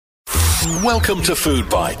Welcome to Food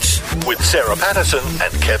Bites with Sarah Patterson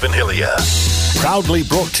and Kevin Hillier. Proudly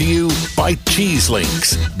brought to you by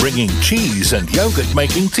Cheeselinks, bringing cheese and yogurt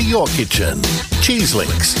making to your kitchen.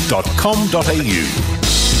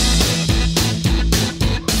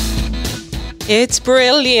 Cheeselinks.com.au. It's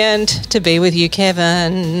brilliant to be with you,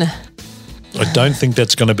 Kevin. I don't think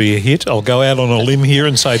that's going to be a hit. I'll go out on a limb here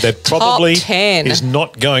and say that probably Top 10. is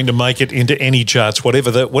not going to make it into any charts,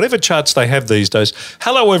 whatever charts they have these days.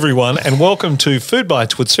 Hello, everyone, and welcome to Food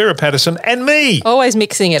Bites with Sarah Patterson and me, Always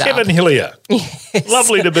mixing it Kevin up. Hillier. Yes.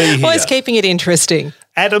 Lovely to be here. Always keeping it interesting.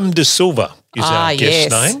 Adam De Silva is our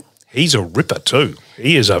guest's name. He's a ripper too.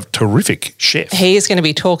 He is a terrific chef. He is going to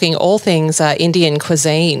be talking all things Indian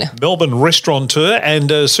cuisine. Melbourne restaurateur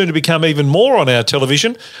and soon to become even more on our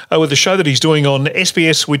television with a show that he's doing on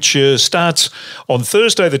SBS, which starts on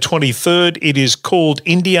Thursday the 23rd. It is called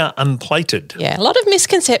India Unplated. Yeah, a lot of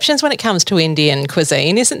misconceptions when it comes to Indian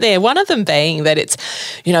cuisine, isn't there? One of them being that it's,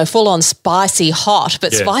 full on spicy hot,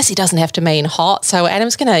 but spicy doesn't have to mean hot. So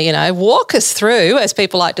Adam's going to, walk us through, as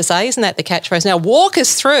people like to say, isn't that the catchphrase now? Walk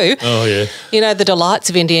us through, the delights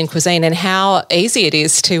of Indian cuisine and how easy it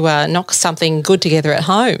is to knock something good together at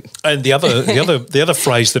home. And the other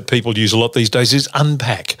phrase that people use a lot these days is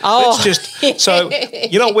unpack. Oh. So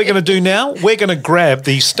you know what we're going to do now? We're going to grab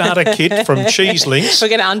the starter kit from Cheeselinks. We're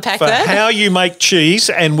going to unpack for that. how you make cheese,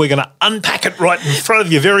 and we're going to unpack it right in front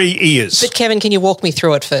of your very ears. But Kevin, can you walk me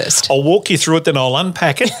through it first? I'll walk you through it, then I'll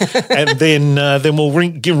unpack it, and then we'll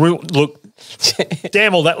look.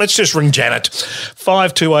 Damn all that. Let's just ring Janet.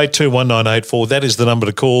 52821984. That is the number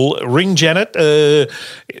to call. Ring Janet.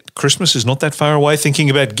 Christmas is not that far away. Thinking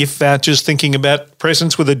about gift vouchers, thinking about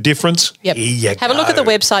presents with a difference. Yep. Here you Have a look at the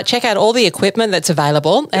website. Check out all the equipment that's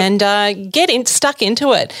available and get stuck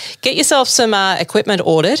into it. Get yourself some equipment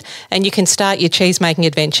ordered and you can start your cheese-making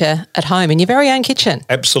adventure at home in your very own kitchen.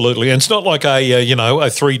 Absolutely. And it's not like a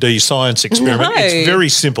 3D science experiment. No. It's very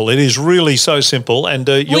simple. It is really so simple, and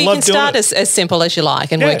you'll love doing it. You can start as simple as you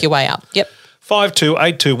like and work your way up. Yep.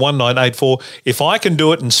 52821984. If I can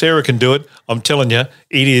do it and Sarah can do it, I'm telling you,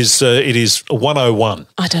 it is 101.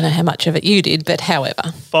 I don't know how much of it you did, but however.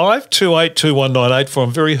 52821984.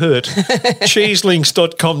 I'm very hurt.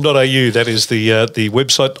 Cheeselinks.com.au. That is the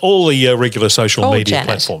website. All the regular social media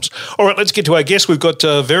platforms. All right, let's get to our guest. We've got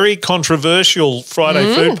a very controversial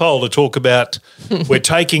Friday food poll to talk about. We're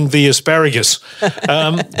taking the asparagus.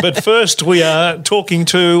 But first, we are talking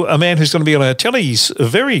to a man who's going to be on our tellies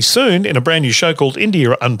very soon in a brand new show called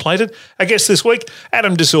India Unplated. Our guest this week,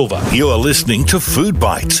 Adam De Silva. You are listening to Food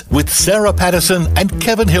Bites with Sarah Patterson and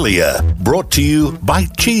Kevin Hillier. Brought to you by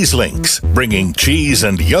Cheeselinks, bringing cheese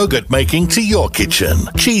and yogurt making to your kitchen.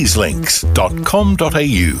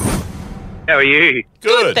 Cheeselinks.com.au. How are you?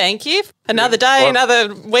 Good, thank you. Another day,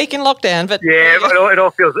 another week in lockdown. But yeah, it all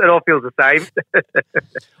feels the same.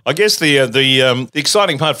 I guess the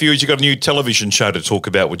exciting part for you is you've got a new television show to talk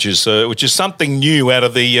about, which is something new out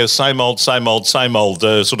of the same old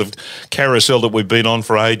sort of carousel that we've been on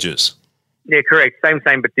for ages. Yeah, correct. Same,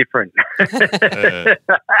 but different.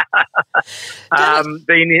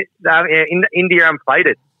 India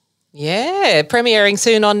Unplated. Yeah, premiering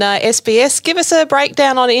soon on SBS. Give us a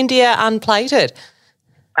breakdown on India Unplated.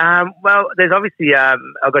 Well, there's obviously I've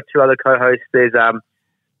got two other co-hosts. There's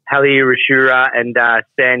Halli Rashura and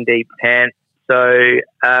Sandeep Pant. So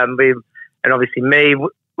and obviously me.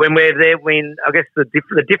 When we're there, I guess the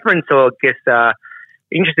difference, or I guess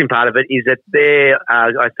interesting part of it is that they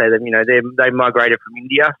migrated from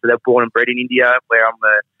India, so they're born and bred in India. Where I'm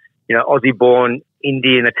a Aussie-born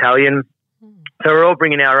Indian Italian. So we're all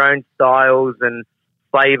bringing our own styles and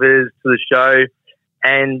flavours to the show,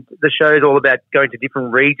 and the show is all about going to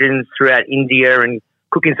different regions throughout India and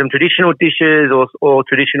cooking some traditional dishes or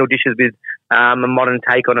traditional dishes with a modern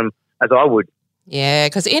take on them, as I would. Yeah,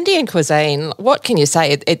 because Indian cuisine, what can you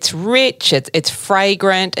say? It's rich, it's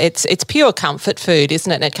fragrant, it's pure comfort food,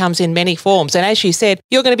 isn't it? And it comes in many forms. And as you said,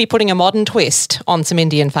 you're going to be putting a modern twist on some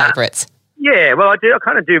Indian favourites. Yeah, well, I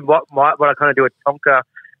kind of do what I kind of do at Tonka.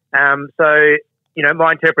 So,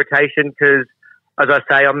 my interpretation, because as I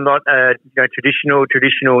say, I'm not a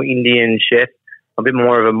traditional Indian chef. I'm a bit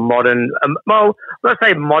more of a modern. Well, I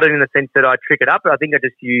say modern in the sense that I trick it up, but I think I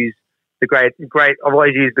just use the great. I've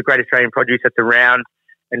always used the great Australian produce that's around,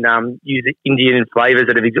 and use Indian flavours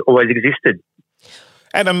that have always existed.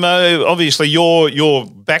 Adam, obviously your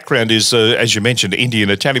background is, as you mentioned, Indian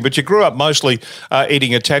Italian, but you grew up mostly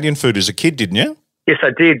eating Italian food as a kid, didn't you? Yes,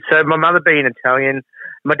 I did. So my mother being Italian,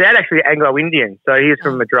 my dad actually Anglo-Indian, so he was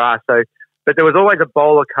from Madras. So, but there was always a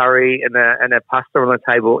bowl of curry and a pasta on the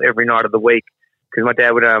table every night of the week, because my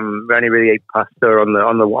dad would only really eat pasta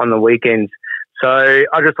on the weekends. So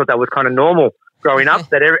I just thought that was kind of normal growing up,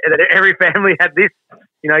 that every family had this,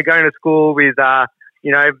 going to school with, the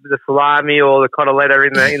salami or the cotoletta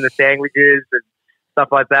in the sandwiches and stuff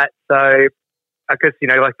like that. So I guess,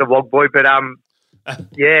 like the wog boy, but that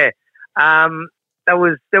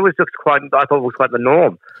was just quite, I thought it was quite the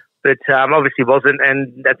norm, but obviously wasn't,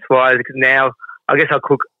 and that's why now I guess I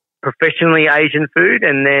cook professionally Asian food,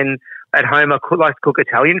 and then at home I like to cook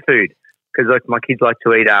Italian food because my kids like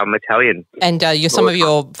to eat Italian. And some of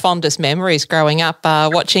your fondest memories growing up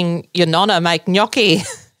watching your nonna make gnocchi.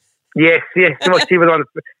 Yes. She was the one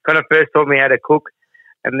that kind of first taught me how to cook,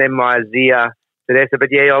 and then my Zia, Vanessa. But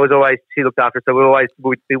yeah, she looked after us. So we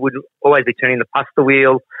would always be turning the pasta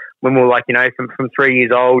wheel when we were from 3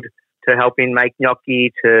 years old to helping make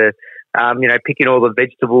gnocchi, to picking all the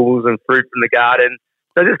vegetables and fruit from the garden.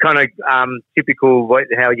 So just kind of typical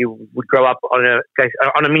how you would grow up on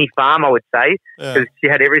a mini farm, I would say, because she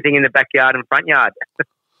had everything in the backyard and front yard.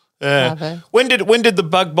 When did the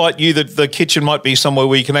bug bite you that the kitchen might be somewhere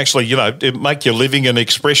where you can actually make your living and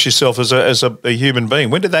express yourself as a human being?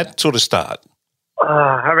 When did that sort of start?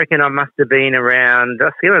 I reckon I must have been around.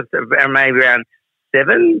 I feel it's maybe around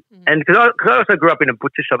 7, and because I also grew up in a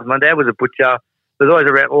butcher shop. My dad was a butcher. So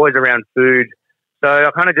was always around food. So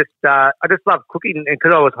I kind of I just loved cooking, and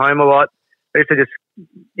because I was home a lot, I used to just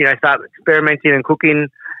start experimenting and cooking,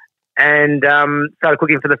 and started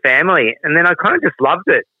cooking for the family. And then I kind of just loved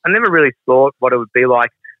it. I never really thought what it would be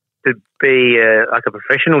like to be like a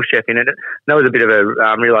professional chef in it. That was a bit of a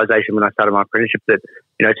realization when I started my apprenticeship, that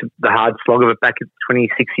the hard slog of it back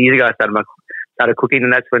 26 years ago. I started cooking,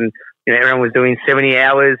 and that's when everyone was doing 70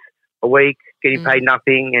 hours a week, getting paid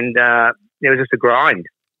nothing, and it was just a grind.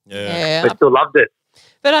 Yeah. But still loved it.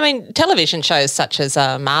 But, I mean, television shows such as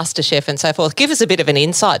MasterChef and so forth give us a bit of an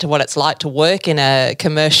insight to what it's like to work in a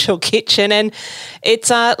commercial kitchen. And it's,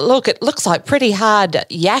 it looks like pretty hard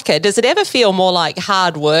yakka. Does it ever feel more like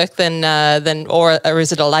hard work than or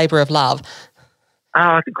is it a labour of love?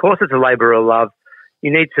 Of course it's a labour of love.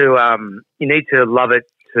 You need to love it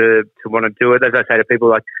to want to do it. As I say to people,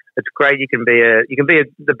 like, it's great. You can be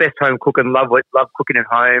the best home cook and love cooking at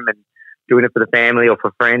home and doing it for the family or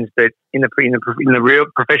for friends, but in the real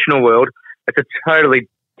professional world, it's a totally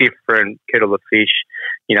different kettle of fish,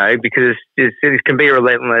 because it can be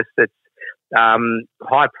relentless. It's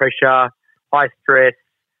high pressure, high stress,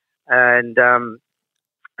 and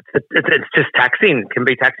it's just taxing. It can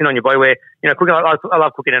be taxing on your body. Where cooking, I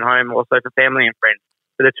love cooking at home also for family and friends,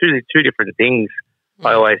 but they're two different things.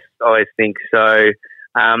 I always think so.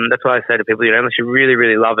 That's why I say to people, unless you really,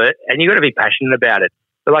 really love it, and you've got to be passionate about it.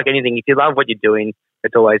 But like anything, if you love what you're doing,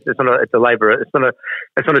 it's not a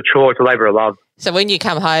chore, it's a labour of love. So when you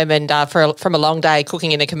come home and from a long day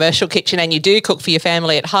cooking in a commercial kitchen, and you do cook for your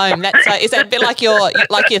family at home, is that a bit like your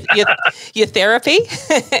therapy?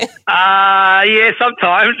 Yeah,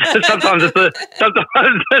 sometimes. Sometimes it's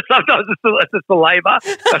the labour.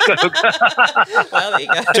 Well, there you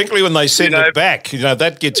go. Particularly when they send it back,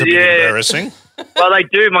 that gets a bit embarrassing. Well, they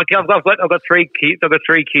do. I've got 3 kids. I've got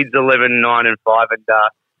 3 kids, 11, 9, and 5, and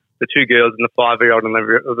the 2 girls and the 5-year-old and the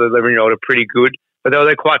 11-year-old are pretty good, but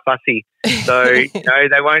they're quite fussy. So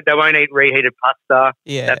they won't eat reheated pasta.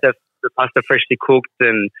 Yeah, they have the pasta freshly cooked,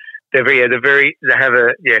 and they're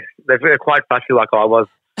quite fussy like I was.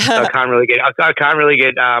 So I can't really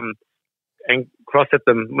get and cross at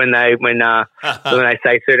them when they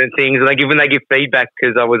say certain things, and when they give feedback,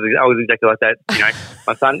 because I was exactly like that.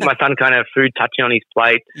 My son kind of food touching on his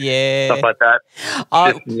plate, stuff like that.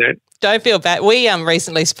 Don't feel bad. We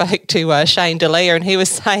recently spoke to Shane D'Elia, and he was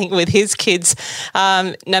saying with his kids,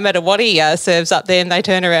 no matter what he serves up there, and they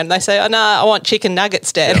turn around and they say, "Oh no, I want chicken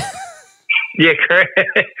nuggets, Dad." Yeah, correct.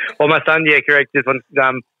 Well, my son, correct. Just wants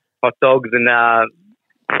hot dogs and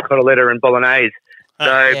cotoletta and bolognese.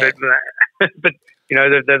 So, but they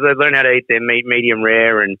learn how to eat their meat medium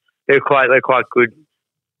rare, and they're quite good.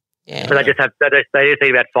 Yeah. But they just eat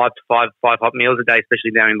about 5 hot meals a day,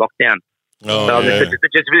 especially now in lockdown. Oh, so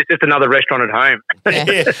it's just another restaurant at home.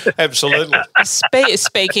 Yeah, absolutely.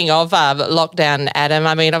 Speaking of lockdown, Adam,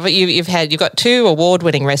 I mean, you've got 2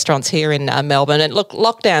 award-winning restaurants here in Melbourne, and look,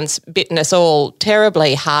 lockdown's bitten us all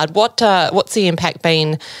terribly hard. What's the impact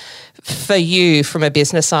been for you from a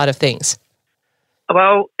business side of things?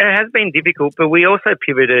 Well, it has been difficult, but we also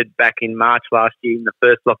pivoted back in March last year in the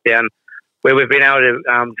first lockdown, where we've been able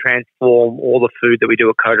to transform all the food that we do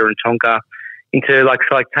at Coda and Tonka into like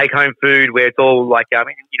take-home food, where it's all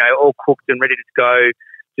all cooked and ready to go.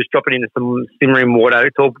 Just drop it into some simmering water.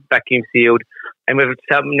 It's all vacuum sealed, and we've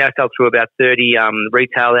now sold through about 30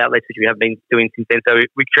 retail outlets, which we have been doing since then. So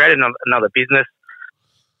we created another business,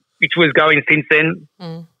 which was going since then.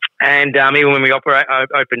 And even when we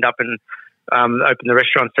opened up and opened the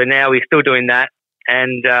restaurant, so now we're still doing that,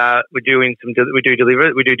 and we do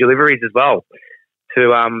deliveries as well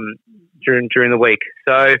to during the week.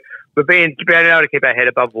 So we've been able to keep our head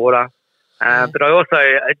above water. But I also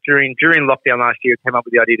during lockdown last year came up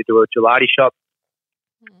with the idea to do a gelati shop.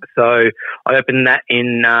 So I opened that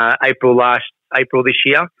in April this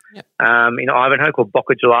year. Yep. In Ivanhoe, called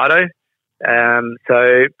Bocca Gelato.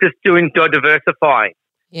 So just diversifying,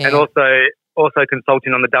 and also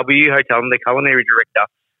consulting on the W Hotel. I'm the culinary director,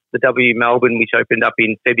 the W Melbourne, which opened up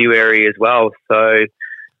in February as well. So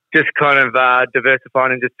just kind of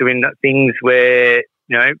diversifying and just doing things wherever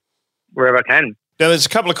I can. Now, there's a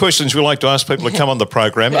couple of questions we like to ask people to come on the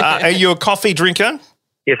program. Are you a coffee drinker?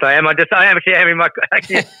 Yes, I am. I am actually having my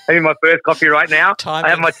first coffee right now. I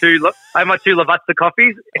have my two Lavazza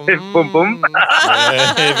coffees. Boom, boom.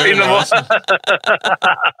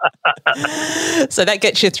 So that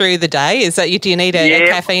gets you through the day. Do you need a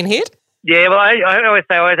caffeine hit? Yeah. Well, I always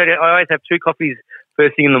say I always have two coffees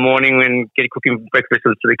first thing in the morning when cooking breakfast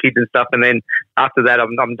for the kids and stuff, and then after that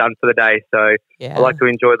I'm done for the day. So I like to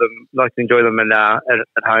enjoy them and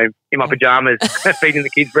at home in my pajamas feeding the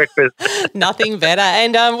kids breakfast. Nothing better.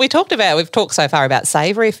 And we've talked so far about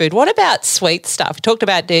savoury food. What about sweet stuff? We talked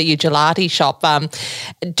about your gelati shop.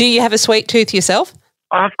 Do you have a sweet tooth yourself?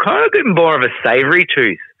 I've kind of gotten more of a savoury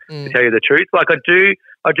tooth, to tell you the truth. Like I do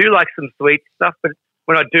like some sweet stuff, but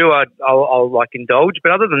when I do, I'll like indulge.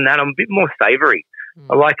 But other than that, I'm a bit more savoury.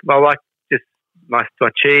 I like just my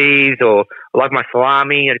cheese, or I like my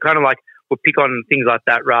salami, and kind of like will pick on things like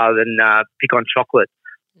that rather than pick on chocolate.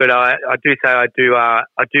 But I do have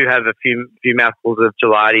a few mouthfuls of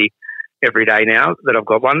gelati every day now that I've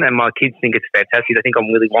got one, and my kids think it's fantastic. They think I'm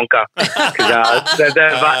Willy Wonka because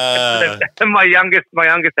my youngest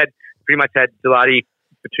had pretty much had gelati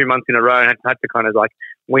for 2 months in a row, and had to kind of like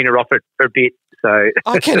wean her off it for a bit. So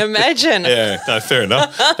I can imagine. Yeah, no, fair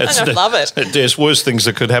enough. I love it. There's worse things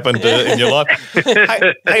that could happen in your life.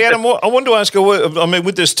 Hey, Adam, I wanted to ask you, I mean,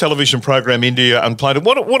 with this television program, India Unplated,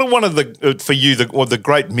 what are one of the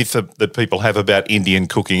great myth that people have about Indian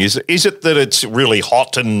cooking? Is it that it's really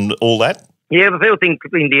hot and all that? Yeah, but people think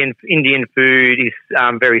Indian food is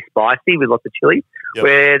very spicy with lots of chili,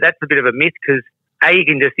 where that's a bit of a myth because, you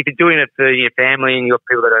can just, if you're doing it for your family and you've got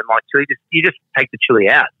people that don't like chili, you just take the chili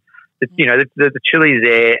out. The chili is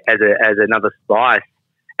there as another spice.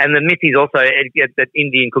 And the myth is also that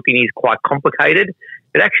Indian cooking is quite complicated.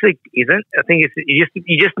 It actually isn't. I think you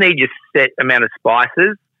just need your set amount of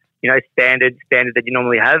spices, standard that you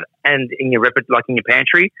normally have, and in your in your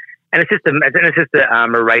pantry. And it's just a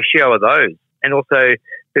ratio of those. And also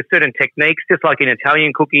there's certain techniques, just like in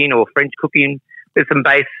Italian cooking or French cooking. There's some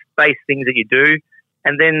base things that you do,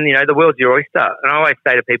 and then the world's your oyster. And I always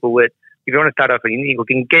say to people that if you want to start off with Indian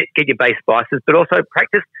cooking, get your base spices, but also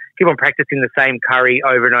keep on practicing the same curry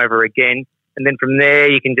over and over again, and then from there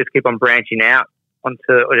you can just keep on branching out onto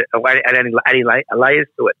adding layers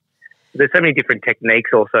to it. There's so many different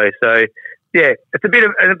techniques also. So yeah, it's a bit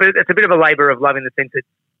of a labour of love in the sense that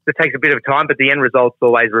it takes a bit of time, but the end result's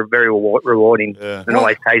always very rewarding and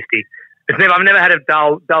always tasty. I've never had a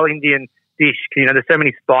dull Indian dish. There's so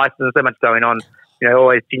many spices and so much going on.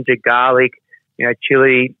 Always ginger, garlic,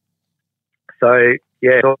 chili. So,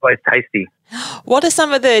 yeah, it's always tasty. What are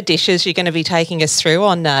some of the dishes you're going to be taking us through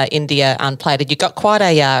on India Unplated? You've got quite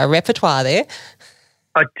a repertoire there.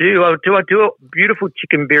 I do. I do a beautiful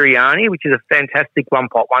chicken biryani, which is a fantastic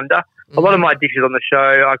one-pot wonder. A lot of my dishes on the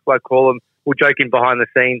show, I call them, we'll joke in behind the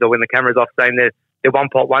scenes or when the camera's off saying they're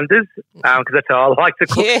one-pot wonders because that's how I like to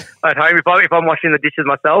cook at home if I'm washing the dishes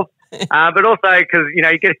myself. But also because,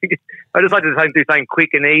 I just like to do something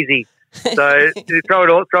quick and easy. So throw it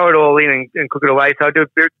all in and cook it away. So I do a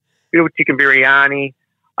beautiful chicken biryani.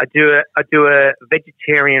 I do a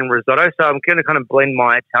vegetarian risotto. So I'm going to kind of blend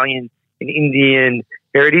my Italian and Indian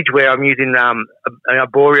heritage where I'm using a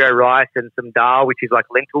borio rice and some dal, which is like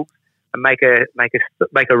lentils, and make a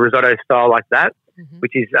risotto style like that,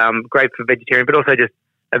 which is great for vegetarian, but also just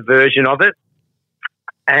a version of it.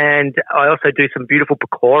 And I also do some beautiful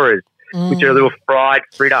pakoras, which are a little fried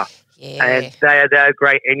fritter. Yeah. And they're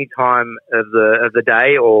great any time of the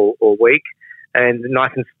day or week, and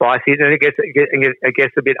nice and spicy. And it gets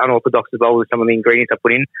a bit unorthodox as well with some of the ingredients I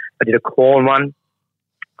put in. I did a corn one,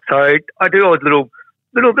 so I do all little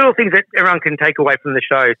things that everyone can take away from the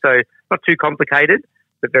show. So not too complicated,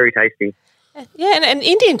 but very tasty. Yeah, and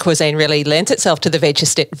Indian cuisine really lends itself to the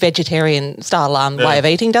vegetarian style way of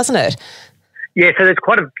eating, doesn't it? Yeah, so there's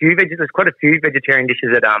quite a few vegetarian dishes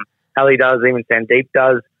that Ali does, even Sandeep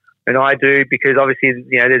does. And I do because obviously,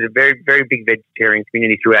 there's a very, very big vegetarian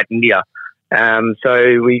community throughout India. I've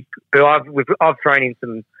thrown in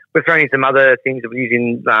some. We've thrown in some other things of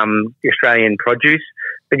using the Australian produce,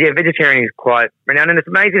 but yeah, vegetarian is quite renowned, and it's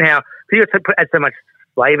amazing how people add so much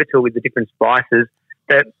flavour to it with the different spices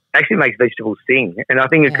that actually makes vegetables sing. And I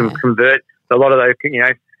think it can convert a lot of those,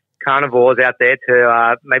 carnivores out there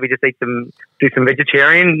to maybe just do some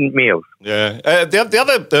vegetarian meals. Yeah. The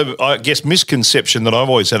other, I guess, misconception that I've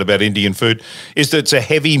always had about Indian food is that it's a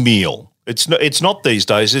heavy meal. It's not these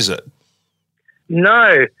days, is it?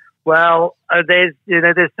 No. Well, there's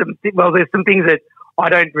some things that I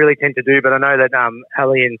don't really tend to do, but I know that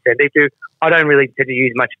Hallie and Sandeep do. I don't really tend to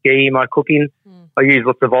use much ghee in my cooking. I use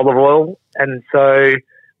lots of olive oil, and so.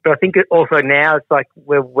 But I think also now it's like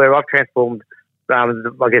where I've transformed.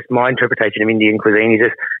 I guess my interpretation of Indian cuisine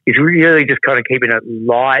is really just kind of keeping it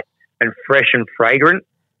light and fresh and fragrant.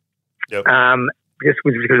 Yep. Just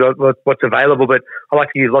because of what's available, but I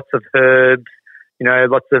like to use lots of herbs,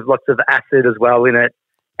 lots of acid as well in it,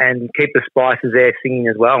 and keep the spices there singing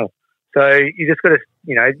as well. So you just got to,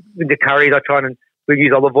 with the curries, we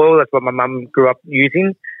use olive oil. That's what my mum grew up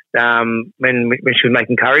using when she was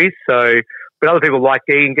making curries. So, but other people like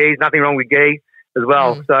ghee, and ghee. Nothing wrong with ghee as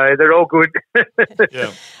well. So they're all good.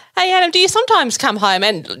 Yeah. Hey, Adam, do you sometimes come home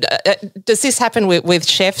and does this happen with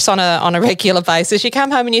chefs on a regular basis? You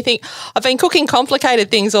come home and you think, I've been cooking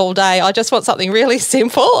complicated things all day. I just want something really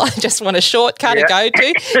simple. I just want a shortcut to go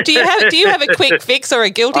to. Do you have a quick fix or a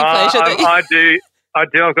guilty pleasure? I do.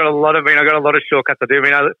 I've got a lot of shortcuts. I do.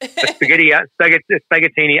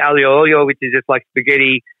 Spaghettini aglio olio, which is just like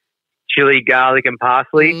spaghetti, chili, garlic, and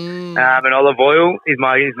parsley, and olive oil is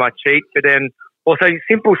my cheat. But then also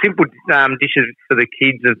simple dishes for the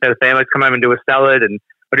kids and for the families. Come home and do a salad, and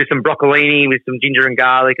I do some broccolini with some ginger and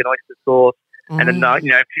garlic and oyster sauce, and then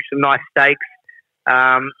some nice steaks.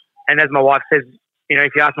 And as my wife says,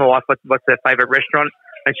 if you ask my wife what's her favourite restaurant,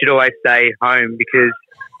 and she'd always say home because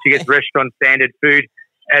she gets restaurant standard food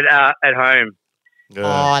at home. Yeah. Oh,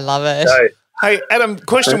 I love it. So, hey, Adam,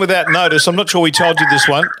 question without notice. I'm not sure we told you this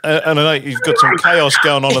one, and I know you've got some chaos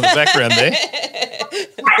going on in the background there.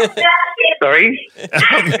 Sorry?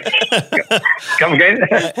 Come again?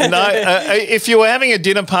 No, if you were having a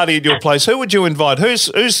dinner party at your place, who would you invite?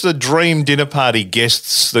 Who's the dream dinner party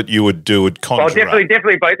guests that you would conjure up?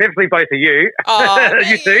 Definitely both of you. Oh.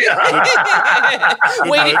 You two.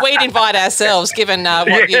 We'd invite ourselves, given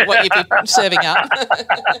what you'd be serving up.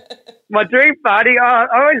 My dream party, I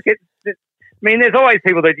always get... there's always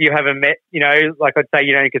people that you haven't met, like I'd say,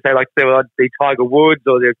 you could say like there would be Tiger Woods,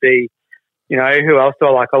 or there'd be, who else do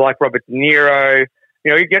I like? I like Robert De Niro.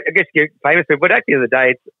 I guess you get famous people, but at the end of the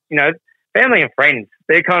day, it's, family and friends.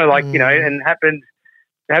 They're kind of like, and you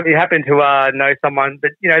happen to know someone,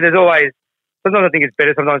 but, there's always, sometimes I think it's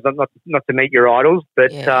better sometimes not to meet your idols,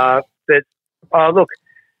 but, look,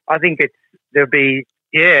 I think there'll be,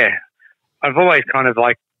 I've always kind of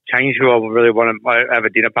like changed who I really want to have a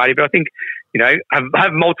dinner party, but I think,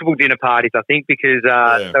 have multiple dinner parties, I think, because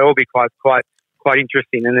they'll all be quite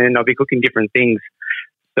interesting, and then I'll be cooking different things.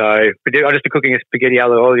 So I'll just be cooking a spaghetti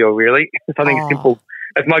allo olio, really. Something simple.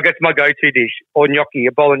 That's my go-to dish, or gnocchi,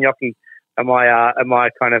 a bowl of gnocchi are my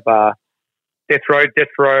kind of death row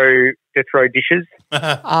dishes.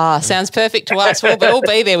 Sounds perfect to us. We'll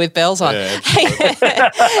be there with bells on. Yeah,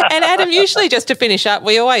 and Adam, usually just to finish up,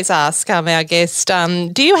 we always ask our guest,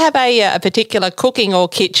 do you have a particular cooking or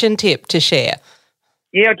kitchen tip to share?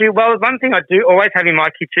 Yeah, I do. Well, one thing I do always have in my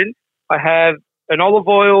kitchen, I have an olive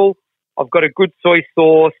oil. I've got a good soy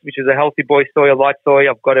sauce, which is a healthy boy soy, a light soy.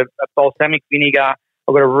 I've got a balsamic vinegar.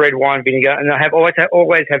 I've got a red wine vinegar, and I always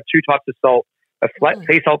have two types of salt: a flat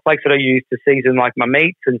sea salt flakes that I use to season like my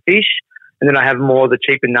meats and fish, and then I have more of the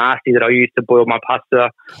cheap and nasty that I use to boil my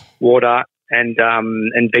pasta, water, and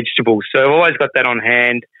vegetables. So I've always got that on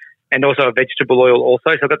hand, and also a vegetable oil also.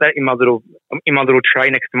 So I've got that in my little tray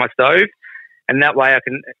next to my stove, and that way I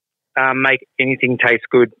can make anything taste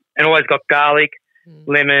good. And always got garlic,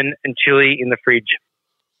 lemon, and chili in the fridge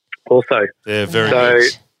also. Yeah, very good.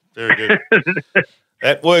 Very good.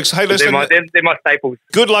 That works. Hey, listen. They're my staples.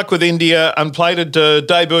 Good luck with India. Unplated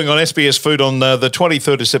debuting on SBS Food on the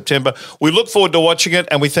 23rd of September. We look forward to watching it,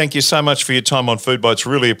 and we thank you so much for your time on Food Bites.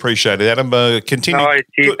 Really appreciate it, Adam. Continue. No,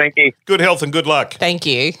 cheers. Thank you. Good health and good luck. Thank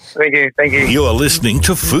you. Thank you. You're listening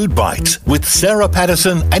to Food Bites with Sarah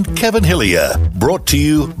Patterson and Kevin Hillier. Brought to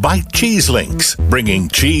you by Cheese Links, bringing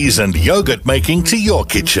cheese and yogurt making to your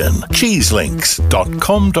kitchen.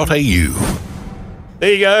 cheeselinks.com.au.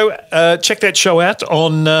 There you go. Check that show out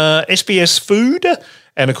on SBS Food.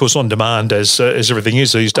 And, of course, on demand as everything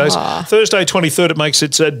is these days. Thursday, 23rd, it makes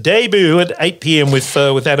its debut at 8 p.m. with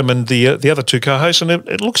Adam and the other two co-hosts, and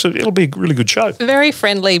it'll be a really good show. Very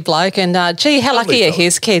friendly bloke, and gee, how lucky are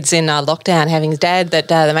his kids in lockdown having his dad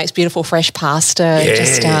that makes beautiful fresh pasta.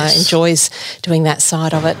 Yes. Just enjoys doing that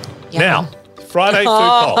side of it. Yum. Now, Friday food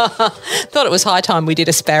poll. Thought it was high time we did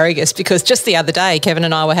asparagus because just the other day, Kevin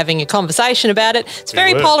and I were having a conversation about it. It's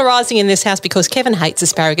very polarising in this house because Kevin hates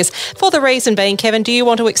asparagus for the reason being, Kevin, do you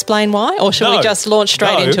want to explain why or should we just launch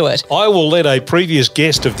straight into it? I will let a previous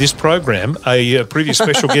guest of this program, a previous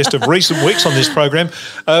special guest of recent weeks on this program,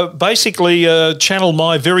 basically channel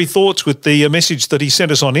my very thoughts with the message that he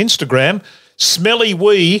sent us on Instagram. Smelly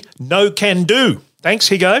wee, no can do. Thanks,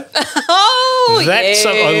 Higo. Yes.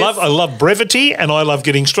 I love brevity and I love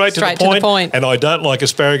getting straight to the point. And I don't like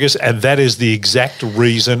asparagus, and that is the exact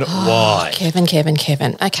reason why. Kevin.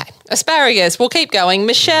 Okay. Asparagus, we'll keep going.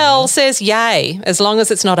 Michelle says yay, as long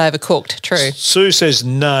as it's not overcooked. True. Sue says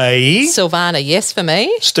nay. Silvana, yes for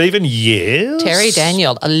me. Stephen, yes. Terry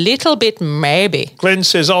Daniel, a little bit maybe. Glenn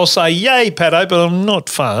says, I'll say yay, Pato, but I'm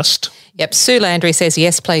not fast. Yep. Sue Landry says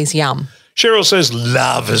yes, please, yum. Cheryl says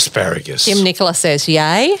love asparagus. Tim Nicholas says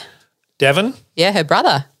yay. Davin? Yeah, her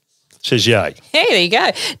brother. Says yay. Hey, there you go.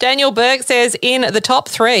 Daniel Burke says in the top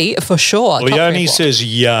 3 for sure. Leonie says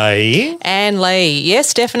yay. Anne Lee,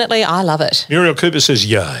 yes, definitely. I love it. Muriel Cooper says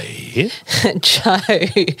yay. Joe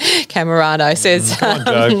Camerano says... Come on,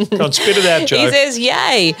 Joe. Come on, spit it out, Joe. He says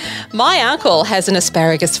yay. My uncle has an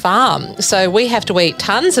asparagus farm, so we have to eat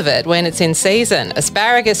tons of it when it's in season.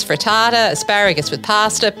 Asparagus frittata, asparagus with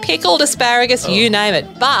pasta, pickled asparagus, you name it.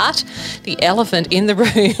 But the elephant in the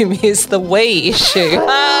room is the wee issue.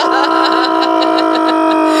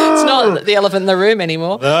 It's not the elephant in the room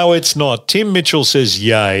anymore. No, it's not. Tim Mitchell says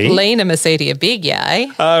yay. Lena Mercedes, a big yay.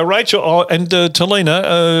 Rachel and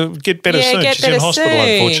Talina, get better soon. She's in hospital,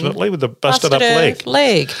 unfortunately, with a busted up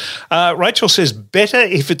leg. Rachel says better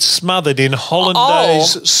if it's smothered in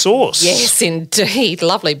hollandaise sauce. Yes, indeed.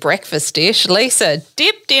 Lovely breakfast dish. Lisa,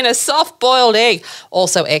 dipped in a soft-boiled egg.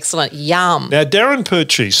 Also excellent. Yum. Now, Darren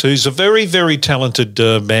Purchase, who's a very, very talented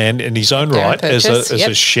man in his own right as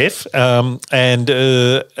a chef and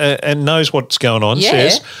knows what's going on,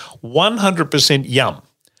 says 100% yum.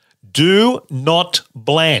 Do not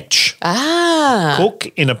blanch. Cook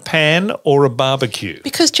in a pan or a barbecue.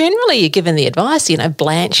 Because generally you're given the advice,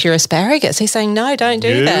 blanch your asparagus. He's saying, no, don't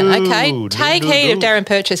do that. Okay, take heed of Darren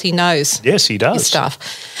Purchase. He knows. Yes, he does. His stuff.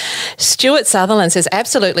 Stuart Sutherland says,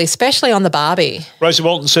 absolutely, especially on the barbie. Rosie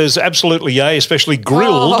Walton says, absolutely yay, especially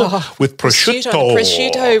grilled with prosciutto.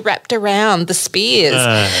 Prosciutto wrapped around the spears.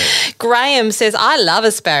 Graham says, I love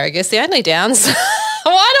asparagus. The only downside...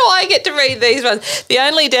 Why do I get to read these ones? The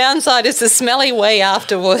only downside is the smelly wee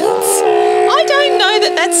afterwards. I don't know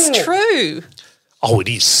that that's true. Oh, it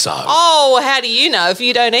is so. Oh, how do you know if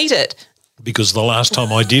you don't eat it? Because the last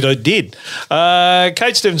time I did, I did.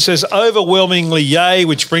 Kate Stevens says, overwhelmingly yay,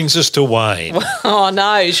 which brings us to Wayne. Oh,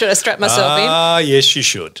 no. Should I strap myself in? Yes, you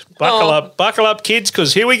should. Buckle up, kids,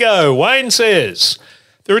 because here we go. Wayne says,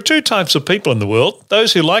 there are 2 types of people in the world,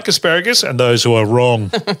 those who like asparagus and those who are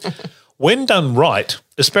wrong. When done right,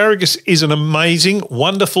 asparagus is an amazing,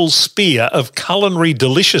 wonderful spear of culinary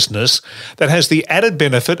deliciousness that has the added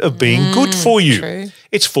benefit of being good for you. True.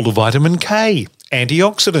 It's full of vitamin K,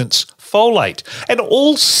 antioxidants, folate, and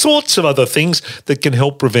all sorts of other things that can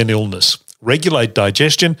help prevent illness, regulate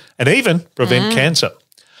digestion, and even prevent cancer.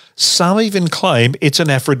 Some even claim it's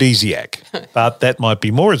an aphrodisiac, but that might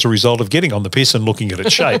be more as a result of getting on the piss and looking at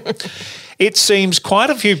its shape. It seems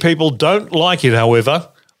quite a few people don't like it, however.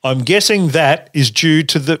 I'm guessing that is due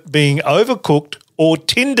to being overcooked or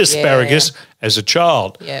tinned asparagus as a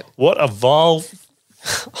child. Yep. What a vile...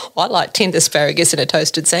 I like tinned asparagus in a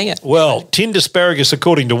toasted singer. Well, tinned asparagus,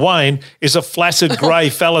 according to Wayne, is a flaccid grey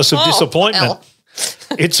phallus of disappointment. Well.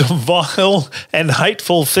 It's a vile and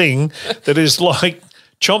hateful thing that is like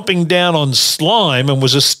chomping down on slime and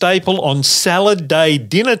was a staple on salad day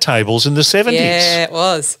dinner tables in the 70s. Yeah, it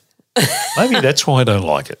was. Maybe that's why I don't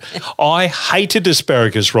like it. I hated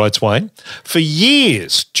asparagus, writes Wayne, for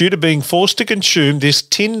years due to being forced to consume this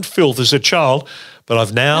tinned filth as a child, but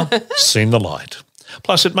I've now seen the light.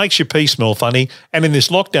 Plus, it makes your pee smell funny, and in this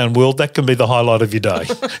lockdown world, that can be the highlight of your day.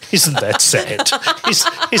 Isn't that sad?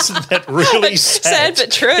 Isn't that really sad? Sad but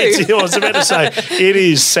true. I was about to say, it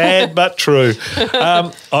is sad but true.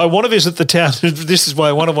 I want to visit the town. This is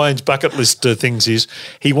why one of Wayne's bucket list things is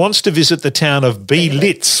he wants to visit the town of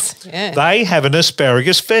Belitz. Yeah. They have an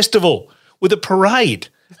asparagus festival with a parade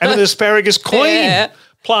and an asparagus queen. Yeah.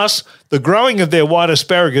 Plus, the growing of their white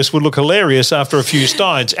asparagus would look hilarious after a few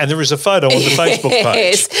steins, and there is a photo on the Facebook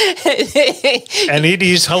page. And it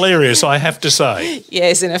is hilarious, I have to say.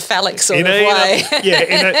 Yes, in a phallic sort of way.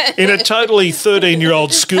 In a totally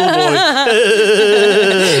 13-year-old schoolboy.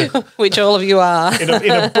 Which all of you are. In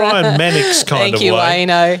a Brian Mannix kind of way. Thank you,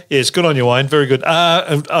 Wayno. Yes, good on you, Wayne. Very good.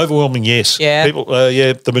 Overwhelming yes. Yeah. People,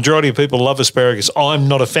 the majority of people love asparagus. I'm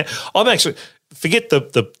not a fan. I'm actually... Forget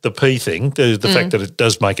the pea thing, the fact that it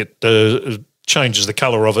does make it, changes the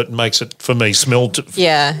colour of it and makes it, for me, smell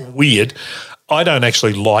weird. I don't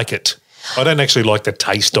actually like it. I don't actually like the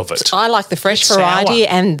taste of it. I like the fresh variety,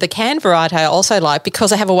 and the canned variety I also like,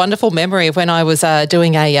 because I have a wonderful memory of when I was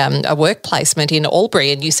doing a work placement in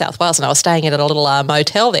Albury in New South Wales, and I was staying at a little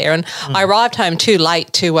motel there, and I arrived home too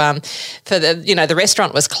late for the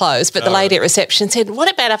restaurant was closed, but the lady at reception said,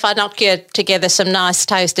 "What about if I knock you together some nice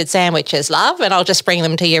toasted sandwiches, love, and I'll just bring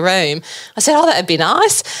them to your room?" I said, "Oh, that'd be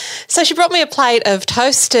nice." So she brought me a plate of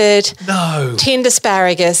toasted tinned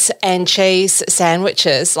asparagus and cheese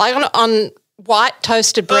sandwiches, like on white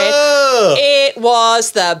toasted bread. It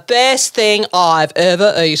was the best thing I've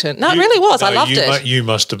ever eaten. No, it really was. I loved it. You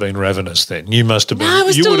must have been ravenous then. You must have been. No, it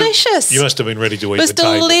was delicious. You must have been ready to eat the table.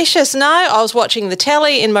 It was delicious. No, I was watching the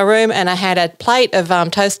telly in my room and I had a plate of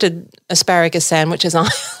toasted asparagus sandwiches and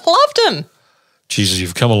I loved them. Jesus,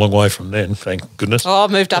 you've come a long way from then, thank goodness. Oh,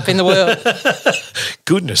 I've moved up in the world.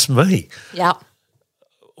 Goodness me. Yep.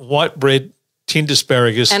 White bread, tinned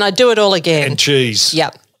asparagus. And I'd do it all again. And cheese.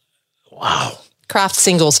 Yep. Wow. Kraft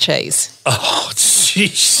Singles cheese. Oh,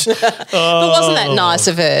 jeez. But wasn't that nice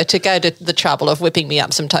of her to go to the trouble of whipping me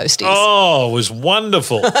up some toasties? Oh, it was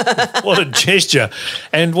wonderful. What a gesture.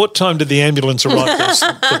 And what time did the ambulance arrive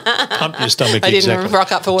to pump your stomach? I didn't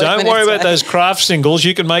rock up for work. Don't worry about those Kraft Singles.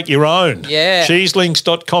 You can make your own. Yeah.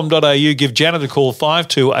 Cheeselinks.com.au. Give Janet a call,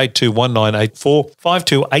 52821984,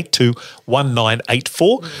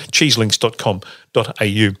 52821984,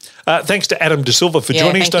 cheeselinks.com.au. Thanks to Adam De Silva for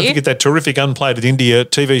joining us. Don't forget that terrific Unplayed at India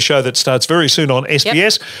TV show that starts very soon on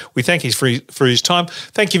SBS. Yep. We thank you for his time.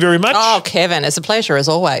 Thank you very much. Oh, Kevin, it's a pleasure as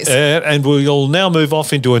always. And we'll now move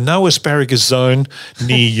off into a no asparagus zone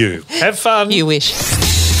near you. Have fun. You wish.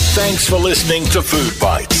 Thanks for listening to Food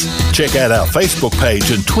Bites. Check out our Facebook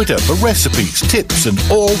page and Twitter for recipes, tips and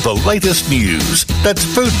all the latest news. That's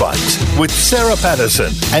Food Bites with Sarah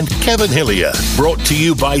Patterson and Kevin Hillier. Brought to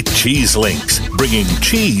you by Cheese Links, bringing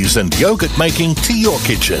cheese and yogurt making to your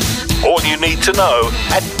kitchen. All you need to know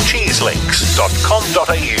at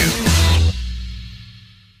cheeselinks.com.au.